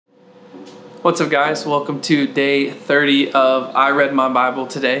What's up, guys? Welcome to day 30 of I Read My Bible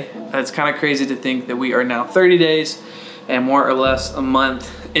Today. It's kind of crazy to think that we are now 30 days and more or less a month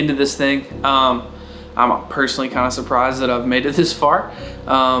into this thing. I'm personally kind of surprised that I've made it this far.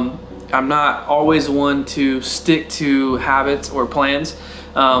 I'm not always one to stick to habits or plans,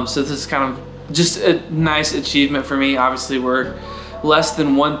 so this is kind of just a nice achievement for me. Obviously, we're less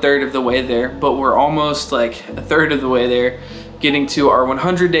than 1/3 of the way there, but we're almost like a third of the way there, getting to our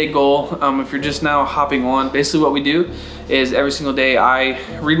 100-day goal. If you're just now hopping on, basically what we do is every single day I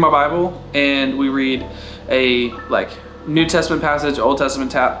read my Bible and we read a New Testament passage, Old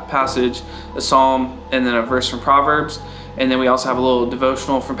Testament passage, a psalm, and then a verse from Proverbs. And then we also have a little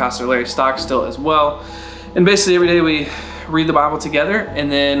devotional from Pastor Larry Stockstill as well. And basically every day we read the Bible together,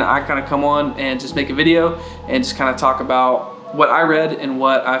 and then I kind of come on and just make a video and just kind of talk about what I read and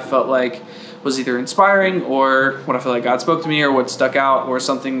what I felt like was either inspiring, or what I feel like God spoke to me, or what stuck out, or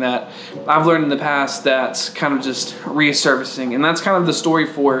something that I've learned in the past that's kind of just resurfacing. And that's kind of the story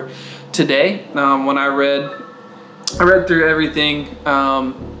for today. When I read through everything,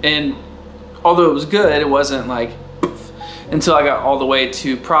 and although it was good, it wasn't like until I got all the way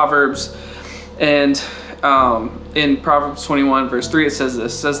to Proverbs. And in Proverbs 21 verse 3, it says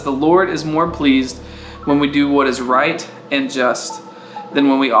this: it says, "The Lord is more pleased when we do what is right and just than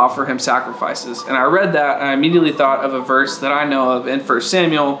when we offer him sacrifices." And I read that and I immediately thought of a verse that I know of in 1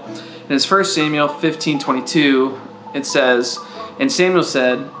 Samuel. And it's 1 Samuel 15:22. It says, "And Samuel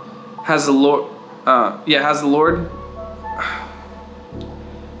said, has the Lord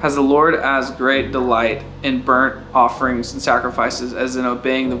as great delight in burnt offerings and sacrifices as in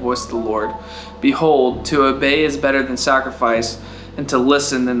obeying the voice of the Lord. Behold, to obey is better than sacrifice, and to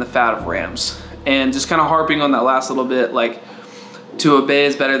listen than the fat of rams." And just kind of harping on that last little bit, like, to obey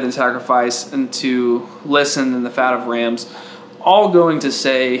is better than sacrifice, and to listen than the fat of rams, all going to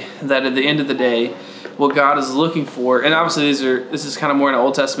say that at the end of the day, what God is looking for, and obviously this is kind of more an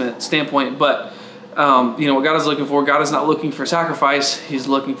Old Testament standpoint, but what God is looking for, God is not looking for sacrifice, he's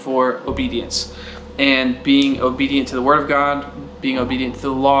looking for obedience. And being obedient to the Word of God, being obedient to the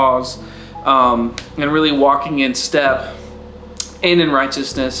laws, and really walking in step and in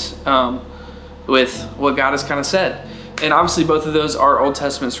righteousness with what God has kind of said. And obviously both of those are Old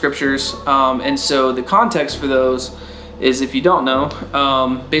Testament scriptures, and so the context for those is, if you don't know,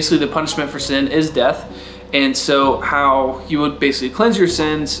 basically the punishment for sin is death. And so how you would basically cleanse your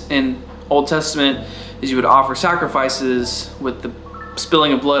sins in Old Testament is you would offer sacrifices with the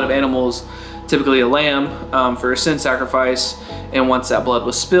spilling of blood of animals, typically a lamb, for a sin sacrifice. And once that blood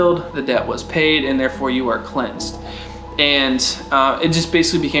was spilled, the debt was paid, and therefore you are cleansed. And it just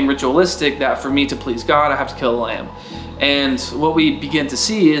basically became ritualistic that for me to please God, I have to kill a lamb. And what we begin to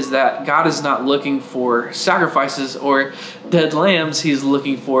see is that God is not looking for sacrifices or dead lambs, he's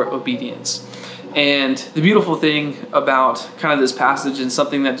looking for obedience. And the beautiful thing about kind of this passage, and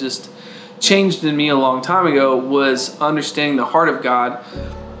something that just changed in me a long time ago, was understanding the heart of God,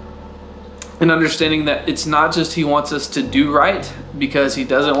 and understanding that it's not just he wants us to do right because he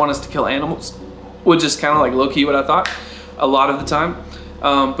doesn't want us to kill animals, which is kind of like low-key what I thought a lot of the time,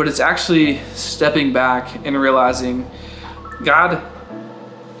 but it's actually stepping back and realizing God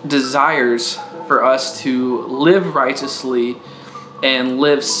desires for us to live righteously and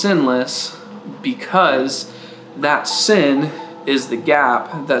live sinless, because that sin is the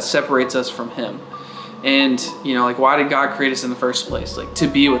gap that separates us from him. And why did God create us in the first place? Like, to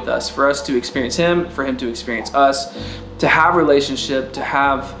be with us, for us to experience him, for him to experience us, to have relationship, to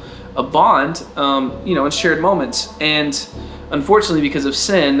have a bond, in shared moments. And unfortunately, because of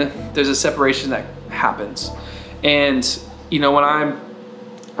sin, there's a separation that happens. And when I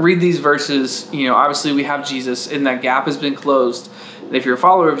read these verses, obviously we have Jesus, and that gap has been closed. And if you're a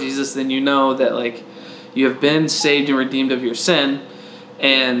follower of Jesus, then you know that you have been saved and redeemed of your sin.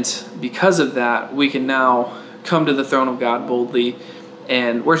 And because of that, we can now come to the throne of God boldly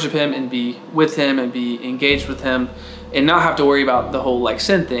and worship him and be with him and be engaged with him, and not have to worry about the whole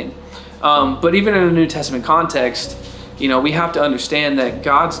sin thing. But even in a New Testament context, we have to understand that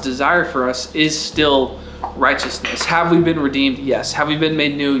God's desire for us is still righteousness. Have we been redeemed? Yes. Have we been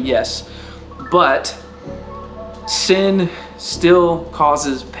made new? Yes. But sin still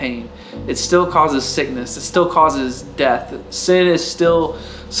causes pain. It still causes sickness. It still causes death. Sin is still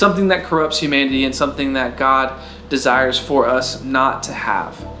something that corrupts humanity, and something that God desires for us not to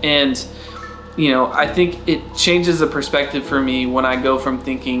have. And I think it changes the perspective for me when I go from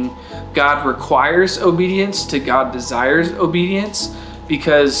thinking God requires obedience to God desires obedience.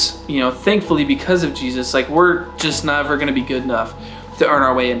 Because, thankfully, because of Jesus, we're just never going to be good enough to earn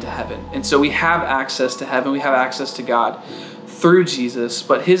our way into heaven. And so we have access to heaven. We have access to God through Jesus,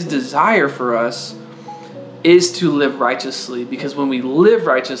 but his desire for us is to live righteously, because when we live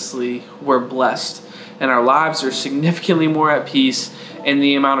righteously, we're blessed and our lives are significantly more at peace, and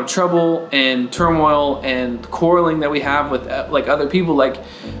the amount of trouble and turmoil and quarreling that we have with like other people, like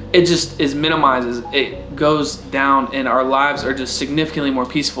it just is minimized, it goes down, and our lives are just significantly more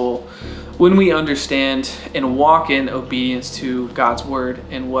peaceful when we understand and walk in obedience to God's word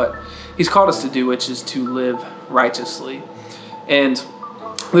and what he's called us to do, which is to live righteously. And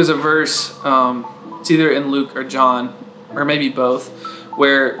there's a verse, it's either in Luke or John, or maybe both,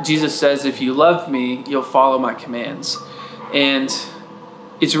 where Jesus says, if you love me, you'll follow my commands. And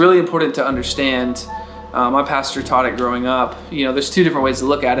it's really important to understand, my pastor taught it growing up, there's two different ways to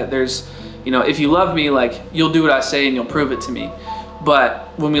look at it. There's, if you love me, like, you'll do what I say and you'll prove it to me. But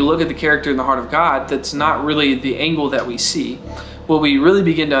when we look at the character and the heart of God, that's not really the angle that we see. What we really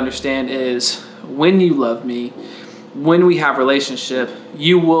begin to understand is, when you love me, when we have relationship,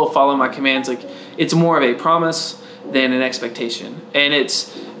 you will follow my commands. Like, it's more of a promise than an expectation. And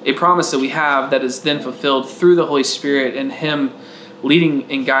it's a promise that we have that is then fulfilled through the Holy Spirit and him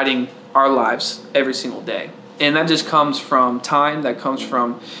leading and guiding our lives every single day. And that just comes from time, that comes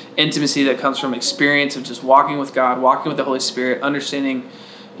from intimacy, that comes from experience of just walking with God, walking with the Holy Spirit, understanding,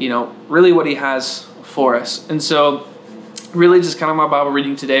 really what he has for us. And so really just kind of my Bible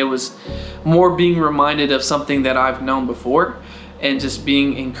reading today was more being reminded of something that I've known before, and just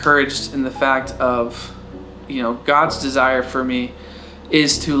being encouraged in the fact of, God's desire for me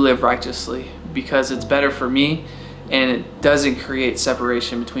is to live righteously, because it's better for me and it doesn't create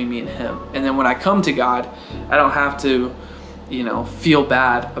separation between me and him. And then when I come to God, I don't have to, feel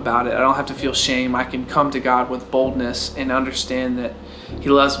bad about it. I don't have to feel shame. I can come to God with boldness and understand that he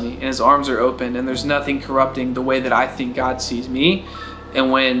loves me and his arms are open, and there's nothing corrupting the way that I think God sees me.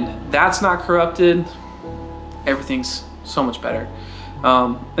 And when that's not corrupted, everything's so much better.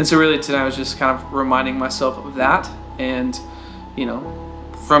 And so really today I was just kind of reminding myself of that, and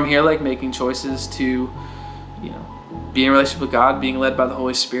from here, like, making choices to be in relationship with God, being led by the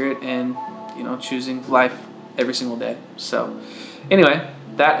Holy Spirit, and choosing life every single day. So anyway,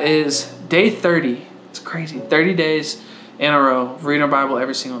 that is day 30. It's crazy, 30 days in a row of reading our Bible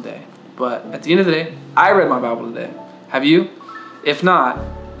every single day. But at the end of the day, I read my Bible today. Have you? If not,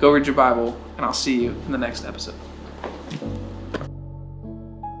 go read your Bible, and I'll see you in the next episode.